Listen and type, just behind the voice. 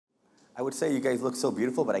I would say you guys look so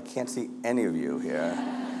beautiful, but I can't see any of you here.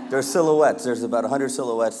 There's silhouettes. There's about 100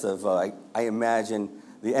 silhouettes of, I imagine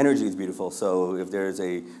the energy is beautiful, so if there's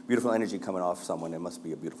a beautiful energy coming off someone, there must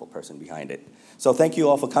be a beautiful person behind it. So thank you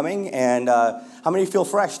all for coming, and how many feel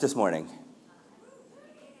fresh this morning?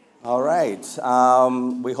 All right.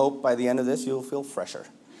 We hope by the end of this you'll feel fresher.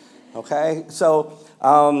 Okay? So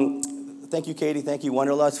thank you, Katie. Thank you,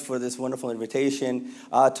 Wanderlust, for this wonderful invitation.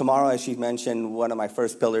 Tomorrow, as she mentioned, one of my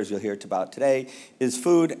first pillars you'll hear about today is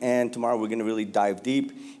food, and tomorrow we're going to really dive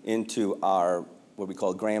deep into our, what we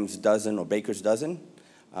call Graham's Dozen or Baker's Dozen,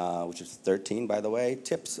 which is 13, by the way,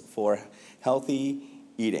 tips for healthy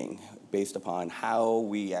eating based upon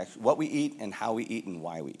what we eat and how we eat and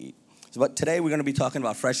why we eat. So, but today we're going to be talking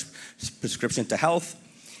about fresh prescription to health.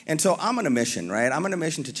 And so I'm on a mission, right? I'm on a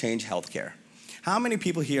mission to change healthcare. How many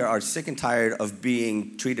people here are sick and tired of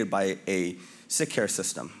being treated by a sick care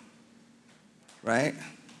system, right?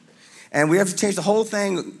 And we have to change the whole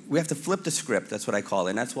thing. We have to flip the script. That's what I call it.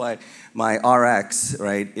 And that's why my RX,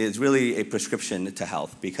 right, is really a prescription to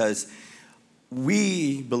health, because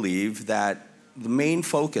we believe that the main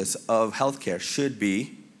focus of healthcare should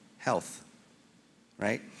be health,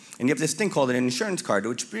 right? And you have this thing called an insurance card,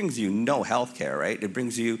 which brings you no health care, right? It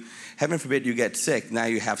brings you, heaven forbid you get sick, now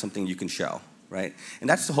you have something you can show, right? And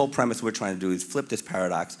that's the whole premise we're trying to do, is flip this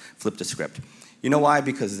paradox, flip the script. You know why?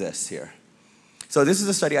 Because of this here. So this is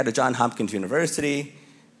a study out of Johns Hopkins University.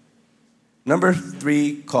 Number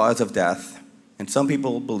 3 cause of death, and some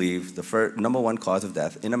people believe the number 1 cause of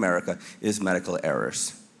death in America is medical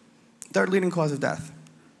errors. Third leading cause of death,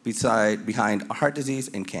 behind heart disease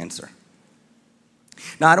and cancer.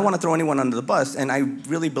 Now, I don't want to throw anyone under the bus, and I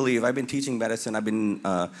really believe, I've been teaching medicine, I've been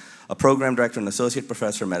a program director and associate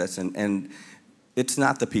professor of medicine, and it's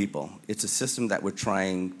not the people. It's a system that we're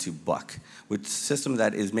trying to buck. It's a system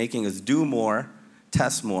that is making us do more,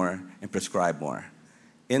 test more, and prescribe more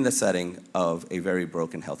in the setting of a very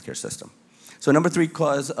broken healthcare system. So number 3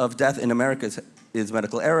 cause of death in America is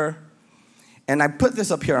medical error. And I put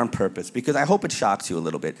this up here on purpose because I hope it shocks you a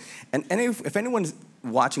little bit. And if anyone's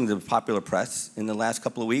watching the popular press in the last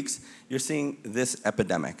couple of weeks, you're seeing this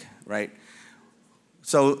epidemic, right?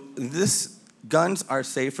 So guns are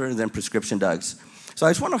safer than prescription drugs. So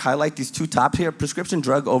I just want to highlight these 2 tops here, prescription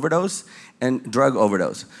drug overdose and drug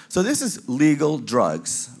overdose. So this is legal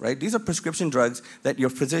drugs, right? These are prescription drugs that your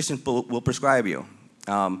physician will prescribe you,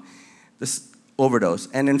 this overdose.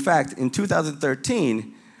 And in fact, in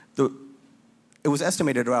 2013, it was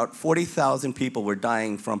estimated about 40,000 people were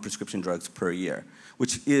dying from prescription drugs per year,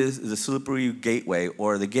 which is the slippery gateway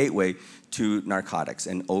or the gateway to narcotics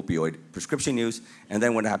and opioid prescription use. And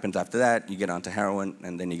then what happens after that, you get onto heroin,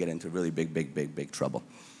 and then you get into really big trouble.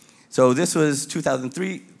 So this was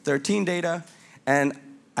 2013 data, and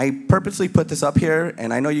I purposely put this up here,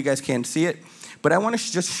 and I know you guys can't see it, but I want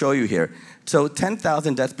to just show you here. So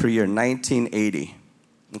 10,000 deaths per year, 1980,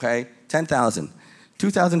 okay? 10,000.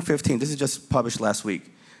 2015, this is just published last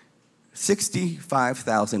week,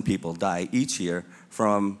 65,000 people die each year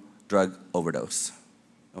from drug overdose,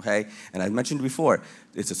 okay? And I mentioned before,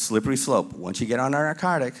 it's a slippery slope. Once you get on a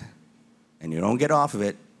narcotic and you don't get off of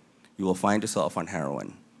it, you will find yourself on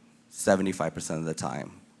heroin 75% of the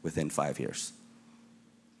time within 5 years.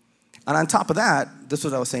 And on top of that, this is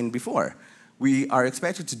what I was saying before, we are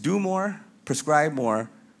expected to do more, prescribe more,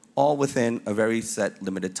 all within a very set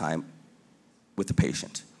limited time with the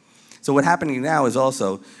patient. So what's happening now is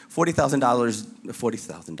also 40,000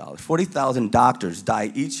 doctors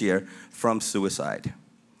die each year from suicide.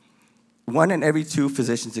 1 in every 2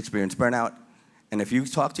 physicians experience burnout, and if you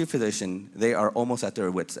talk to a physician, they are almost at their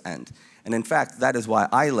wits' end. And in fact, that is why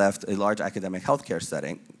I left a large academic healthcare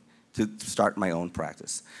setting to start my own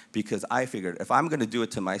practice, because I figured if I'm going to do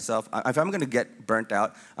it to myself, if I'm going to get burnt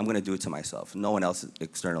out, I'm going to do it to myself. No one else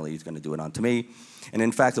externally is going to do it onto me. And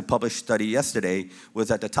in fact, a published study yesterday was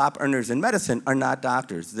that the top earners in medicine are not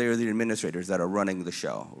doctors. They're the administrators that are running the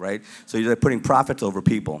show, right? So they're putting profits over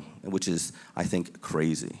people, which is, I think,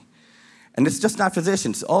 crazy. And it's just not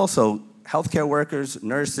physicians. Also, healthcare workers,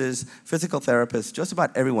 nurses, physical therapists, just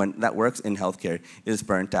about everyone that works in healthcare is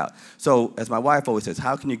burnt out. So, as my wife always says,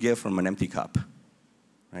 how can you give from an empty cup?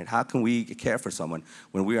 Right? How can we care for someone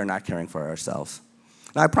when we are not caring for ourselves?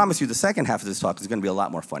 Now, I promise you the second half of this talk is going to be a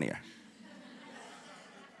lot more funnier.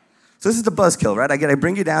 So this is the buzzkill, right? I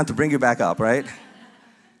bring you down to bring you back up, right?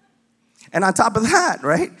 And on top of that,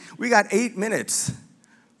 right, we got 8 minutes,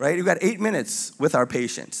 right? We got 8 minutes with our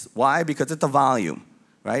patients. Why? Because it's a volume.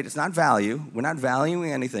 Right? It's not value. We're not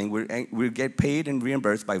valuing anything. We get paid and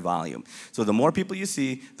reimbursed by volume. So the more people you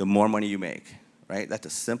see, the more money you make. Right? That's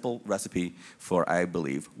a simple recipe for, I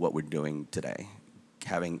believe, what we're doing today.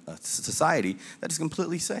 having a society that is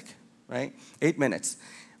completely sick, right? 8 minutes.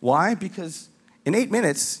 Why? Because in 8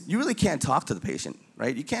 minutes, you really can't talk to the patient,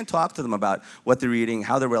 right? You can't talk to them about what they're eating,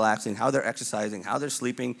 how they're relaxing, how they're exercising, how they're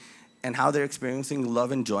sleeping, and how they're experiencing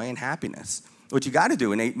love and joy and happiness. What you got to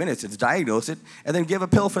do in 8 minutes is diagnose it and then give a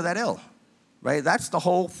pill for that ill, right? That's the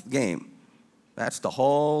whole game. That's the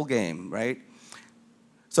whole game, right?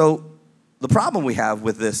 So the problem we have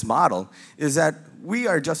with this model is that we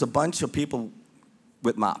are just a bunch of people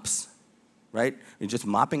with mops, right? You're just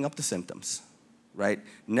mopping up the symptoms, right?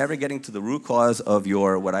 Never getting to the root cause of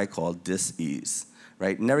your, what I call, dis-ease,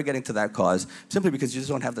 right? Never getting to that cause simply because you just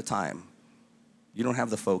don't have the time. You don't have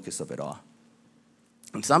the focus of it all.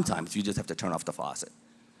 And sometimes you just have to turn off the faucet,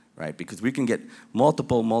 right? Because we can get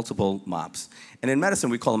multiple mops. And in medicine,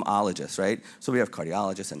 we call them ologists, right? So we have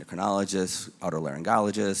cardiologists, endocrinologists,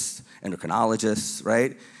 otolaryngologists, endocrinologists,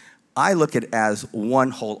 right? I look at it as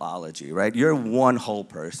one whole ology, right? You're one whole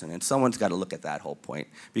person, and someone's got to look at that whole point.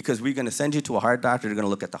 Because we're going to send you to a heart doctor, they're going to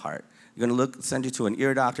look at the heart. You're going to send you to an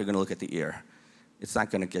ear doctor, they're going to look at the ear. It's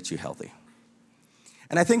not going to get you healthy.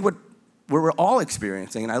 And I think what we're all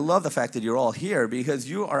experiencing, and I love the fact that you're all here because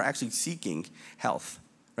you are actually seeking health,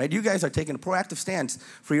 right? You guys are taking a proactive stance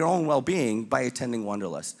for your own well-being by attending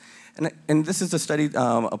Wanderlust. And this is a study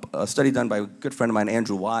done by a good friend of mine,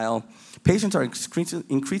 Andrew Weil. Patients are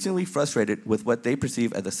increasingly frustrated with what they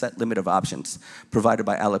perceive as a set limit of options provided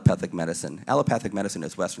by allopathic medicine. Allopathic medicine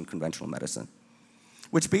is Western conventional medicine,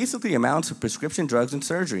 which basically amounts to prescription drugs and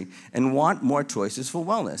surgery, and want more choices for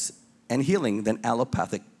wellness and healing than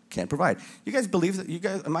allopathic can provide. You guys believe that? You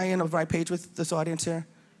guys, am I on the right page with this audience here?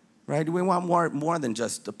 Right? We want more than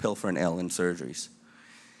just a pill for an ill and surgeries.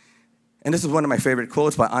 And this is one of my favorite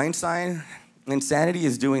quotes by Einstein. Insanity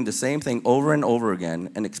is doing the same thing over and over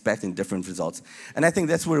again and expecting different results. And I think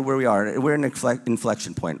that's where we are. We're in an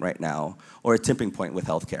inflection point right now, or a tipping point with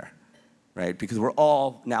healthcare, right? Because we're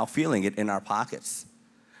all now feeling it in our pockets,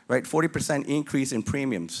 right? 40% increase in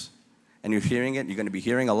premiums. And you're hearing it. You're going to be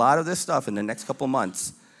hearing a lot of this stuff in the next couple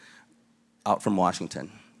months out from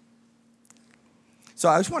Washington. So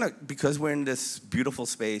I just want to, because we're in this beautiful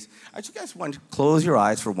space, I just guys want to close your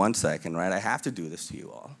eyes for 1 second, right? I have to do this to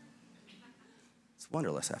you all. It's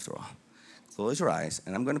Wanderlust after all. Close your eyes,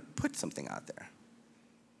 and I'm going to put something out there.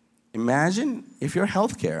 Imagine if your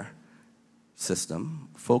healthcare system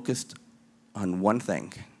focused on one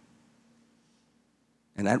thing,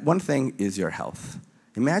 and that one thing is your health.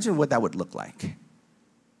 Imagine what that would look like.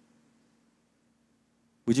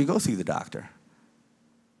 Would you go see the doctor?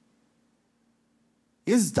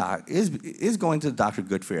 Is going to the doctor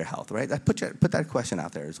good for your health, right? Put that question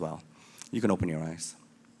out there as well. You can open your eyes.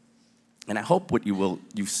 And I hope what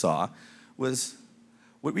you saw was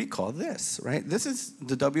what we call this, right? This is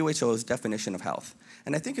the WHO's definition of health.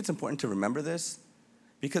 And I think it's important to remember this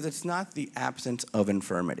because it's not the absence of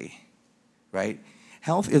infirmity, right?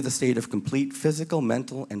 Health is a state of complete physical,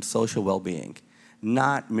 mental, and social well-being,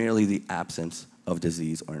 not merely the absence of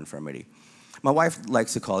disease or infirmity. My wife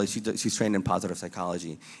likes to call it, she's trained in positive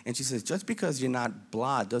psychology, and she says, just because you're not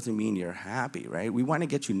blah doesn't mean you're happy, right? We want to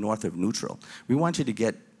get you north of neutral. We want you to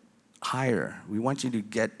get higher. We want you to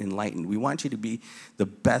get enlightened. We want you to be the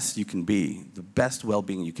best you can be, the best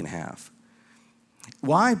well-being you can have.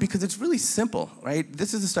 Why? Because it's really simple, right?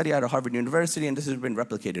 This is a study out of Harvard University, and this has been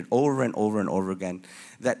replicated over and over and over again,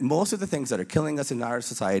 that most of the things that are killing us in our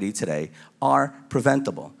society today are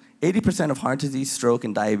preventable. 80% of heart disease, stroke,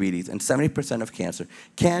 and diabetes, and 70% of cancer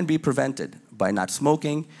can be prevented by not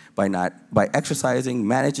smoking, by exercising,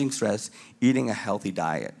 managing stress, eating a healthy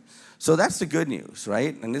diet. So that's the good news,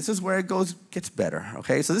 right? And this is where it gets better,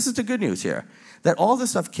 okay? So this is the good news here, that all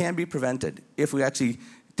this stuff can be prevented if we actually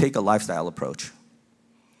take a lifestyle approach.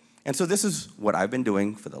 And so this is what I've been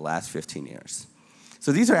doing for the last 15 years.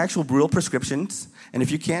 So these are actual real prescriptions, and if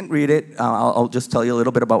you can't read it, I'll just tell you a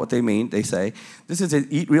little bit about what they mean. They say, this is an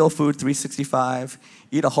eat real food 365,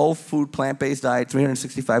 eat a whole food plant-based diet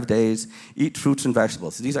 365 days, eat fruits and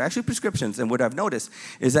vegetables. So these are actually prescriptions, and what I've noticed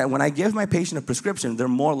is that when I give my patient a prescription, they're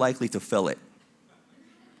more likely to fill it.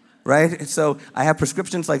 Right? So I have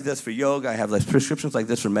prescriptions like this for yoga, I have prescriptions like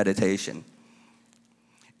this for meditation.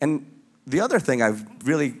 And the other thing I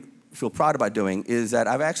really feel proud about doing is that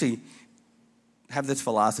I've actually have this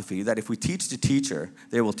philosophy that if we teach the teacher,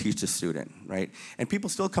 they will teach the student, right? And people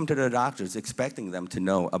still come to their doctors expecting them to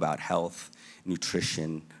know about health,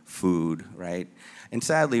 nutrition, food, right? And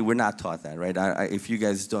sadly, we're not taught that, right? If you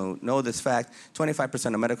guys don't know this fact,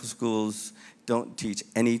 25% of medical schools don't teach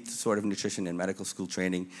any sort of nutrition in medical school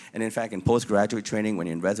training. And in fact, in postgraduate training, when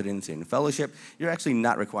you're in residency and fellowship, you're actually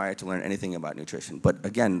not required to learn anything about nutrition. But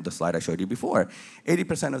again, the slide I showed you before,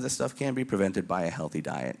 80% of this stuff can be prevented by a healthy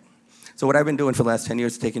diet. So what I've been doing for the last 10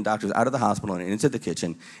 years is taking doctors out of the hospital and into the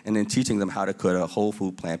kitchen and then teaching them how to cook a whole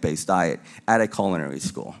food plant-based diet at a culinary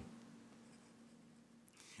school.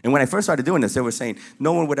 And when I first started doing this, they were saying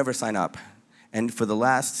no one would ever sign up. And for the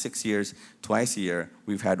last 6 years, twice a year,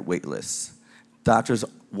 we've had wait lists. Doctors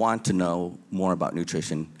want to know more about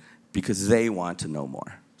nutrition because they want to know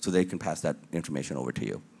more, so they can pass that information over to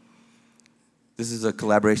you. This is a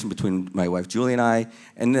collaboration between my wife Julie and I,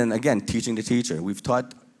 and then again, teaching the teacher. We've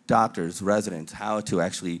taught doctors, residents, how to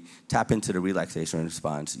actually tap into the relaxation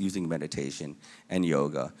response using meditation and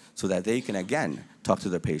yoga so that they can, again, talk to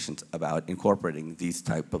their patients about incorporating these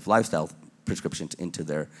type of lifestyle prescriptions into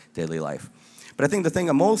their daily life. But I think the thing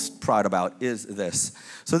I'm most proud about is this.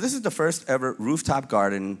 So this is the first ever rooftop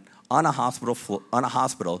garden on a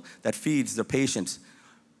hospital that feeds the patients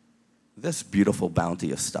this beautiful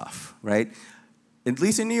bounty of stuff, right? At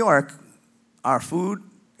least in New York, our food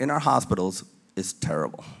in our hospitals is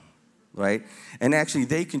terrible, right? And actually,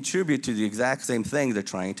 they contribute to the exact same thing they're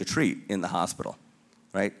trying to treat in the hospital,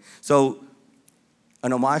 right? So,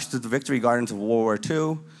 an homage to the Victory Gardens of World War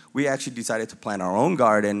II, we actually decided to plant our own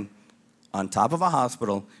garden on top of a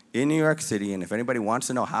hospital in New York City, and if anybody wants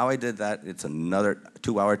to know how I did that, it's another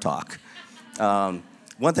 2-hour talk.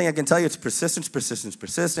 One thing I can tell you, it's persistence, persistence,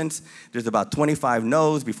 persistence. There's about 25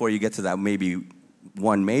 no's before you get to that maybe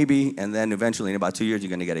one maybe, and then eventually in about 2 years, you're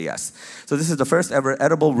gonna get a yes. So this is the first ever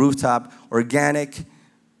edible rooftop organic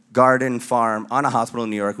garden farm on a hospital in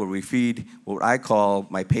New York where we feed what I call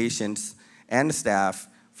my patients and the staff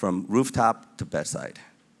from rooftop to bedside.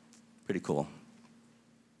 Pretty cool.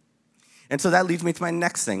 And so that leads me to my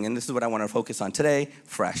next thing, and this is what I want to focus on today,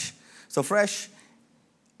 fresh. So fresh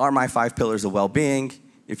are my 5 pillars of well-being.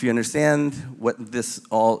 If you understand what this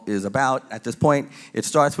all is about at this point, it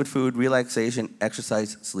starts with food, relaxation,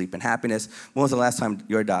 exercise, sleep, and happiness. When was the last time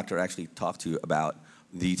your doctor actually talked to you about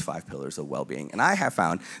these 5 pillars of well-being? And I have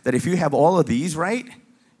found that if you have all of these right,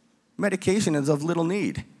 medication is of little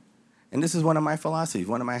need. And this is one of my philosophies,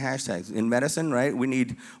 one of my hashtags. In medicine, right, we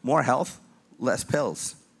need more health, less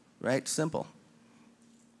pills, right? Simple.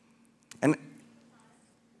 And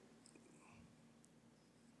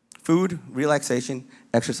food, relaxation,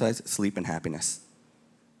 exercise, sleep, and happiness.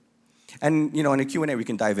 And, you know, in a Q&A, we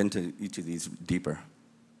can dive into each of these deeper.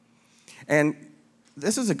 And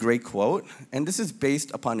this is a great quote, and this is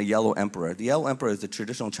based upon the Yellow Emperor. The Yellow Emperor is the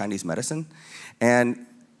traditional Chinese medicine, and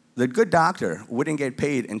the good doctor wouldn't get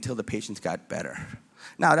paid until the patients got better.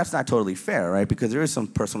 Now, that's not totally fair, right? Because there is some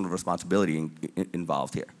personal responsibility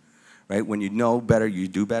involved here, right? When you know better, you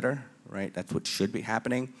do better, right? That's what should be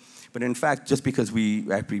happening. But in fact, just because we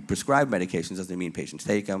actually prescribe medications doesn't mean patients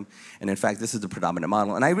take them. And in fact, this is the predominant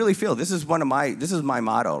model. And I really feel this is my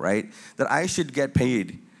motto, right? That I should get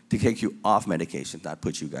paid to take you off medications, not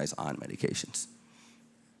put you guys on medications.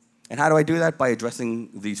 And how do I do that? By addressing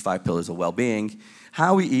these 5 pillars of well-being: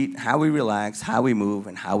 how we eat, how we relax, how we move,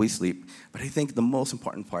 and how we sleep. But I think the most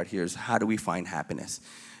important part here is how do we find happiness?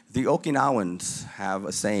 The Okinawans have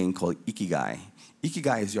a saying called ikigai.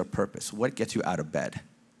 Ikigai is your purpose, what gets you out of bed.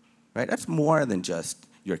 Right? That's more than just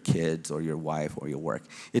your kids or your wife or your work.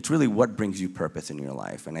 It's really what brings you purpose in your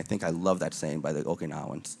life. And I think I love that saying by the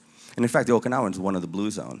Okinawans. And in fact, the Okinawans are one of the blue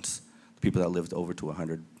zones, the people that lived over to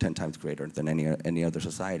 110 times greater than any other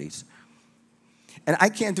societies. And I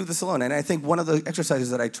can't do this alone. And I think one of the exercises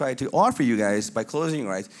that I try to offer you guys by closing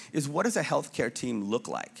your eyes is, what does a healthcare team look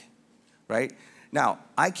like? Right? Now,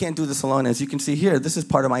 I can't do this alone. As you can see here, this is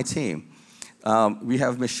part of my team. We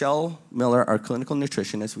have Michelle Miller, our clinical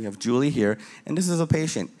nutritionist. We have Julie here, and this is a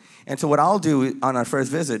patient. And so what I'll do on our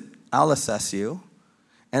first visit, I'll assess you,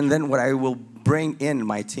 and then what I will bring in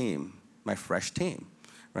my team, my fresh team,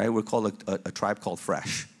 right? We're called a tribe called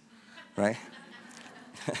Fresh, right?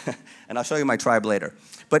 And I'll show you my tribe later.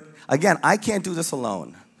 But again, I can't do this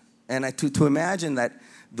alone. And to imagine that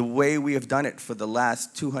the way we have done it for the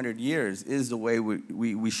last 200 years is the way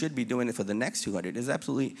we should be doing it for the next 200 is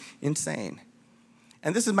absolutely insane.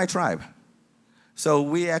 And this is my tribe. So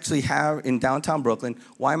we actually have in downtown Brooklyn.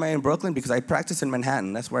 Why am I in Brooklyn? Because I practice in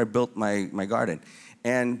Manhattan. That's where I built my garden.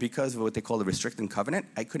 And because of what they call the restricted covenant,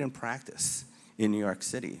 I couldn't practice in New York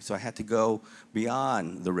City. So I had to go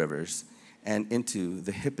beyond the rivers and into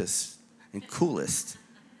the hippest and coolest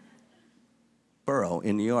borough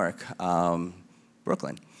in New York,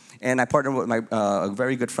 Brooklyn. And I partnered with a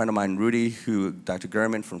very good friend of mine, Rudy, Dr.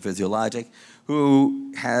 Gurman from Physiologic,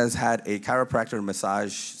 who has had a chiropractor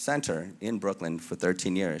massage center in Brooklyn for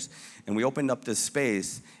 13 years. And we opened up this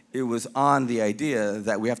space. It was on the idea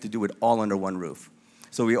that we have to do it all under one roof.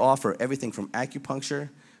 So we offer everything from acupuncture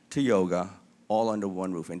to yoga, all under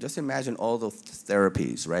one roof. And just imagine all those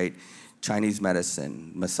therapies, right? Chinese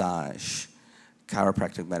medicine, massage,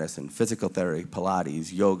 chiropractic medicine, physical therapy,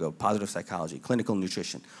 Pilates, yoga, positive psychology, clinical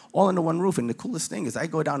nutrition, all under one roof. And the coolest thing is I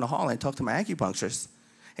go down the hall and I talk to my acupuncturist.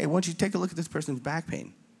 Hey, why don't you take a look at this person's back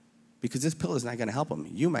pain? Because this pill is not going to help them.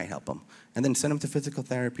 You might help them. And then send them to physical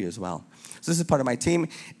therapy as well. So this is part of my team.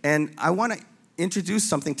 And I want to introduce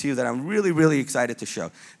something to you that I'm really, really excited to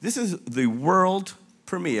show. This is the world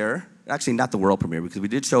premiere. Actually, not the world premiere, because we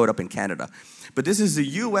did show it up in Canada. But this is the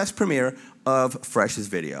US premiere of Fresh's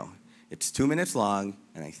video. It's 2 minutes long,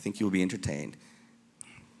 and I think you'll be entertained.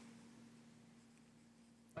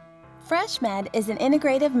 FreshMed is an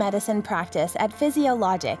integrative medicine practice at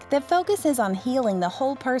Physiologic that focuses on healing the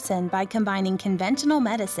whole person by combining conventional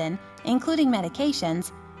medicine, including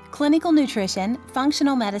medications, clinical nutrition,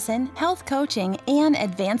 functional medicine, health coaching, and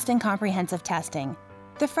advanced and comprehensive testing.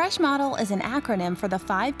 The FRESH model is an acronym for the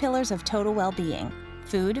 5 pillars of total well-being: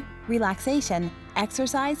 food, relaxation,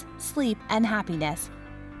 exercise, sleep, and happiness.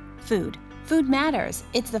 Food. Food matters.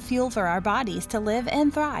 It's the fuel for our bodies to live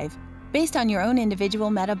and thrive. Based on your own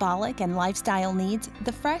individual metabolic and lifestyle needs,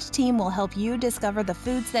 the FRESH team will help you discover the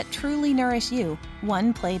foods that truly nourish you,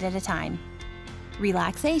 one plate at a time.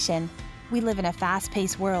 Relaxation. We live in a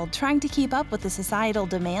fast-paced world trying to keep up with the societal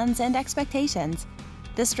demands and expectations.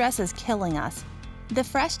 The stress is killing us. The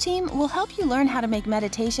FRESH team will help you learn how to make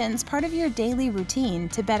meditations part of your daily routine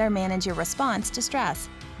to better manage your response to stress,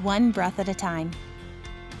 one breath at a time.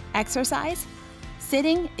 Exercise?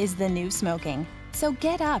 Sitting is the new smoking, so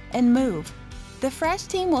get up and move. The FRESH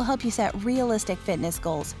team will help you set realistic fitness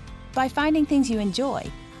goals by finding things you enjoy,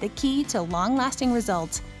 the key to long-lasting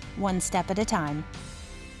results, one step at a time.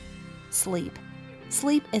 Sleep.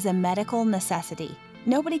 Sleep is a medical necessity.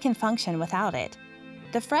 Nobody can function without it.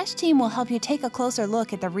 The FRESH team will help you take a closer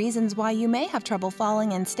look at the reasons why you may have trouble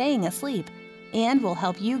falling and staying asleep, and will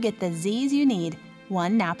help you get the Z's you need,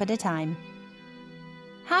 one nap at a time.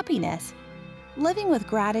 Happiness. Living with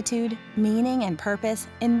gratitude, meaning, and purpose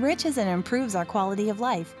enriches and improves our quality of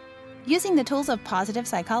life. Using the tools of positive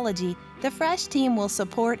psychology, the FRESH team will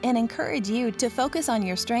support and encourage you to focus on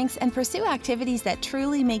your strengths and pursue activities that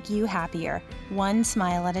truly make you happier, one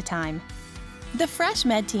smile at a time. The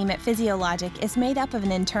FreshMed team at Physiologic is made up of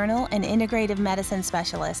an internal and integrative medicine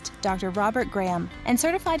specialist, Dr. Robert Graham, and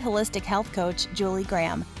certified holistic health coach, Julie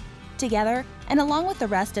Graham. Together, and along with the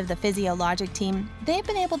rest of the Physiologic team, they've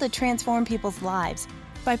been able to transform people's lives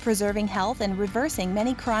by preserving health and reversing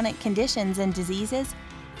many chronic conditions and diseases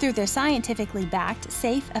through their scientifically backed,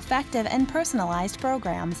 safe, effective, and personalized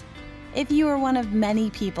programs. If you are one of many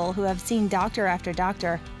people who have seen doctor after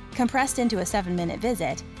doctor compressed into a 7-minute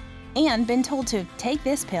visit and been told to take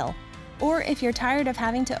this pill, or if you're tired of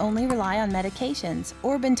having to only rely on medications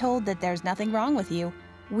or been told that there's nothing wrong with you,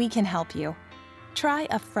 we can help you. Try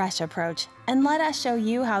a fresh approach and let us show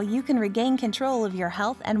you how you can regain control of your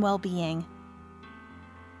health and well-being.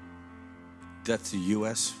 That's the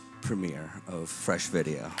US premiere of Fresh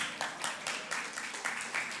Video.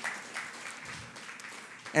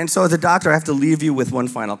 And so as a doctor, I have to leave you with one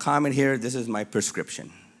final comment here. This is my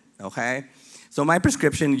prescription, okay? So my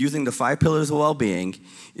prescription, using the 5 pillars of well-being,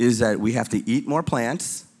 is that we have to eat more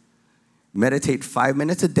plants, meditate 5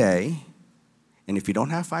 minutes a day, and if you don't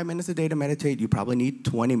have 5 minutes a day to meditate, you probably need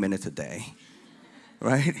 20 minutes a day,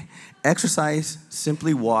 right? Exercise,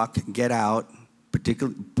 simply walk, get out,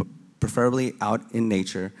 preferably out in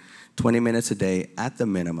nature, 20 minutes a day at the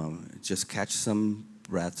minimum. Just catch some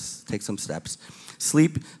breaths, take some steps.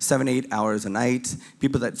 Sleep 7 to 8 hours a night.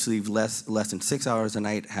 People that sleep less than 6 hours a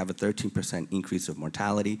night have a 13% increase of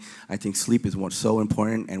mortality. I think sleep is so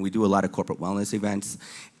important, and we do a lot of corporate wellness events,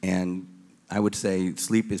 and I would say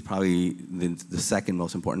sleep is probably the second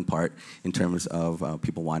most important part in terms of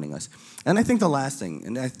people wanting us. And I think the last thing,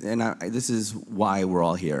 and this is why we're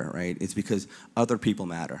all here, right? It's because other people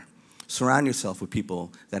matter. Surround yourself with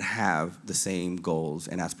people that have the same goals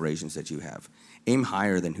and aspirations that you have. Aim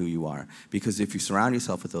higher than who you are, because if you surround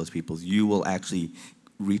yourself with those people, you will actually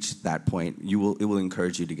reach that point. It will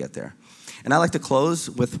encourage you to get there. And I like to close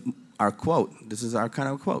with our quote. This is our kind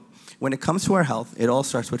of quote. When it comes to our health, it all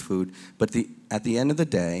starts with food, but at the end of the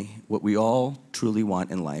day, what we all truly want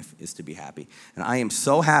in life is to be happy. And I am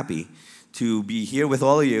so happy to be here with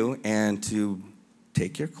all of you and to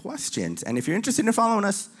take your questions. And if you're interested in following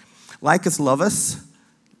us, like us, love us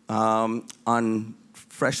on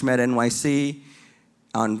FreshMed NYC,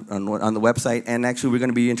 on the website, and actually we're going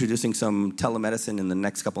to be introducing some telemedicine in the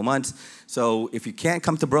next couple months. So if you can't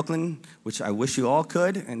come to Brooklyn, which I wish you all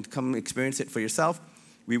could, and come experience it for yourself,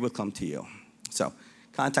 we will come to you. So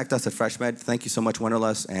contact us at FreshMed. Thank you so much,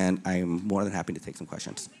 Wonderlust, and I am more than happy to take some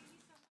questions.